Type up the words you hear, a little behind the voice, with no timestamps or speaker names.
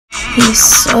He's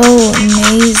so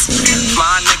amazing.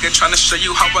 Fly nigga trying to show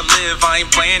you how I live. I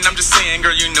ain't playing, I'm just saying,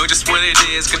 girl, you know just what it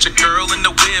is. Got your girl in the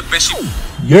whip and she...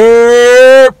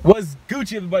 Yeah, what's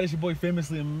Gucci, everybody? It's your boy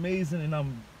Famously Amazing, and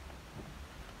I'm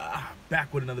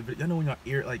back with another video. I know when your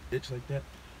ear like itch like that.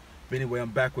 But anyway,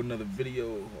 I'm back with another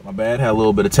video. My bad, had a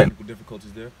little bit of technical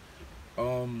difficulties there.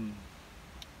 Let me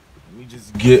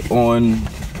just get on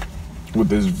with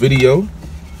this video.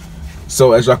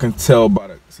 So as y'all can tell by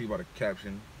the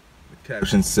caption, the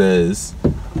caption says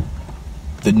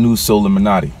the new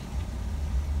Solluminati.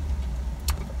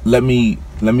 Let me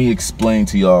explain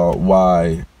to y'all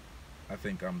why I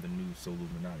think I'm the new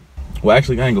Solluminati. Well,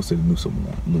 actually, I ain't gonna say the new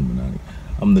Solluminati.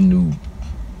 I'm the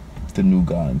new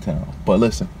guy in town. But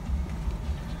listen,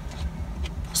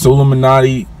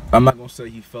 Solluminati. I'm not gonna say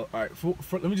he felt alright.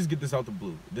 Let me just get this out the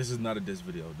blue. This is not a diss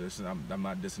video. I'm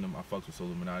not dissing him. I fucks with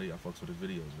Solluminati. I fucks with his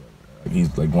videos.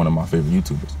 He's like one of my favorite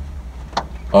YouTubers.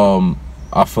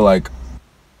 I feel like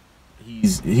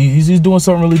he's doing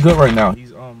something really good right now.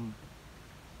 He's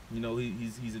you know,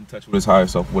 he's in touch with his higher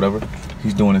self, whatever.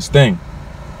 He's doing his thing.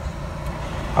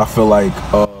 I feel like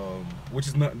which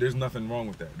is not, there's nothing wrong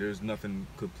with that. There's nothing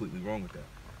completely wrong with that.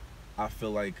 I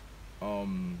feel like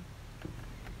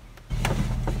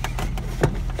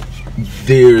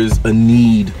there's a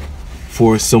need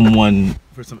for some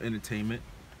entertainment.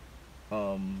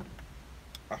 I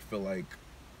feel like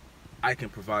I can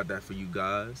provide that for you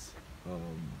guys.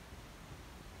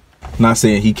 Not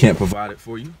saying he can't provide it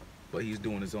for you, but he's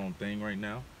doing his own thing right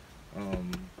now.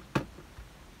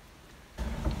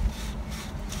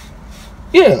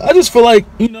 Yeah, I just feel like,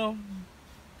 you know,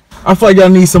 I feel like y'all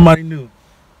need somebody new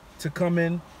to come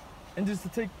in and just to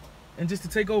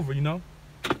take over, you know?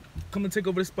 Come and take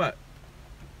over the spot.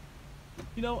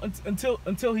 You know,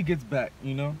 until he gets back,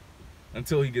 you know?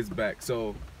 Until he gets back.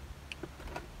 So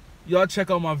y'all check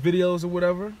out my videos or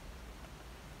whatever.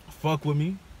 Fuck with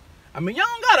me. I mean, y'all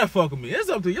don't gotta fuck with me. It's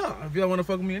up to y'all if y'all wanna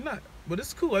fuck with me or not. But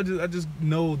it's cool. I just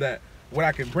know that what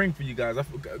I can bring for you guys.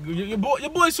 Your boy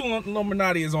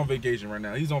Solluminati is on vacation right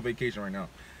now. He's on vacation right now.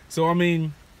 So I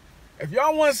mean, if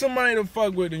y'all want somebody to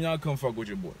fuck with, then y'all come fuck with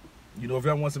your boy. You know, if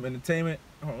y'all want some entertainment,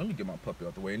 hold on, let me get my puppy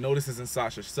out the way. No, this isn't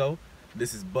Sasha. So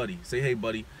this is Buddy. Say hey,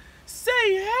 buddy. Say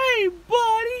hey,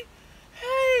 buddy.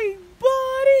 Hey,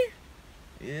 buddy.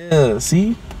 Yeah.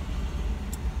 See,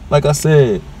 like I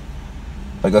said,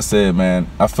 man,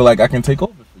 I feel like I can take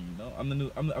over for you. Know, I'm the new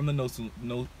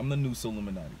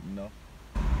Solluminati. You know,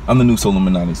 I'm the new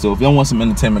Solluminati. So if y'all want some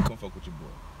entertainment, come fuck with your boy.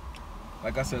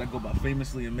 Like I said, I go by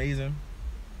Famously Amazing.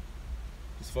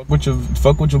 Just fuck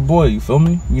with your boy. You feel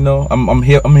me? You know, I'm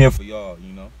here for y'all.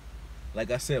 You know, like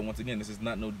I said, once again, this is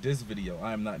not no diss video.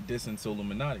 I am not dissing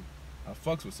Solluminati. I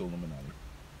fucks with Solluminati.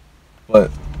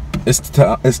 But it's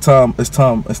time for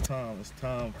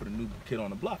the new kid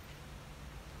on the block.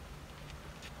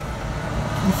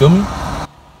 You feel me?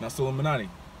 Now Solluminati,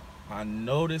 I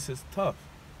know this is tough.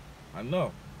 I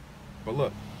know. But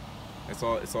look, it's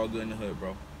all good in the hood,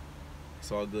 bro.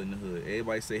 It's all good in the hood.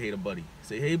 Everybody say hey to Buddy.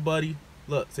 Say hey, buddy.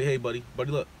 Look, say hey, buddy.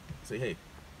 Buddy, look. Say hey.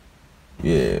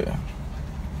 Yeah.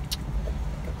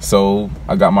 So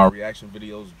I got my reaction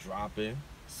videos dropping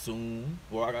soon.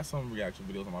 Well, I got some reaction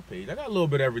videos on my page. I got a little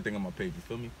bit of everything on my page, you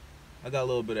feel me? I got a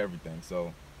little bit of everything,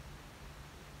 so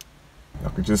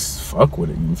y'all could just fuck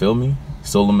with it, you feel me?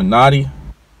 Solluminati,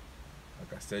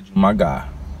 like I said, you my guy.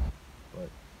 But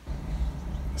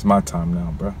it's my time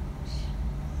now, bro.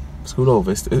 Scoot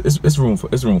over. It's room for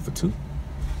two.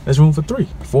 There's room for 3,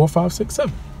 4, 5, 6,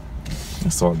 7.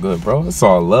 It's all good, bro. It's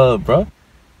all love, bro.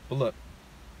 But look,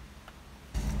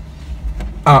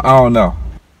 I don't know.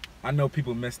 I know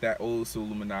people miss that old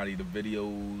Solluminati, the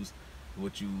videos,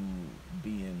 what you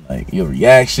being like, your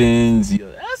reactions.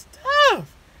 That's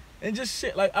tough. And just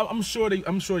shit, like I'm sure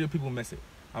your people miss it.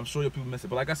 I'm sure your people miss it.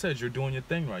 But like I said, you're doing your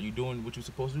thing right. You're doing what you're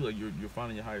supposed to do. Like you're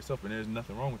finding your higher self, and there's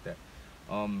nothing wrong with that.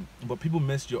 But people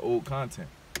miss your old content.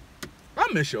 I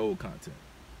miss your old content.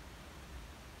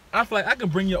 I feel like I can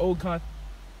bring your old content.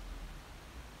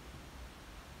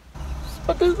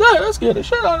 What the fuck is that? That scared the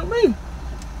shit out of me.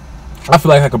 I feel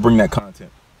like I could bring that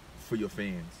content for your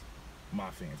fans, my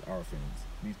fans, our fans,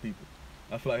 these people.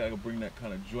 I feel like I could bring that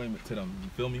kind of enjoyment to them. You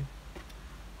feel me?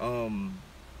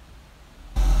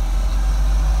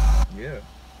 Yeah.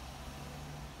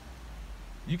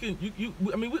 You can,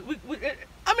 I mean,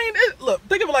 look,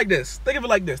 think of it like this.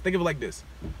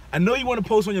 I know you want to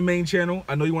post on your main channel.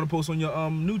 I know you want to post on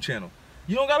your new channel.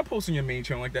 You don't got to post on your main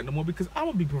channel like that no more because I'm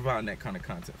going to be providing that kind of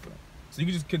content for them. So you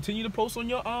can just continue to post on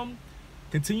your,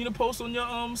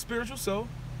 spiritual self.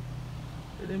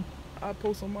 And then I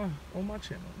post on my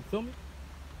channel. You feel me?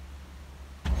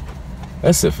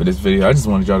 That's it for this video. I just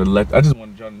wanted y'all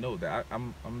to know that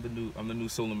I'm the new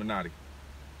Solluminati.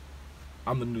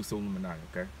 I'm the new Solluminati,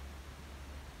 okay?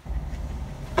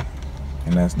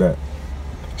 And that's that.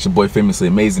 It's your boy Famously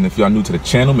Amazing. If y'all new to the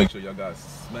channel, make sure y'all guys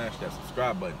smash that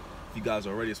subscribe button. If you guys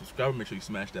are already a subscriber, make sure you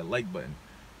smash that like button.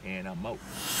 And I'm out.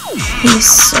 He's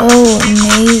so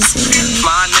amazing.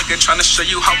 Fly nigga trying to show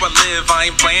you how I live. I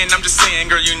ain't playing, I'm just saying,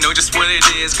 girl, you know just what it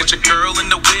is. Got your girl in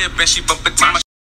the whip and she bumping to my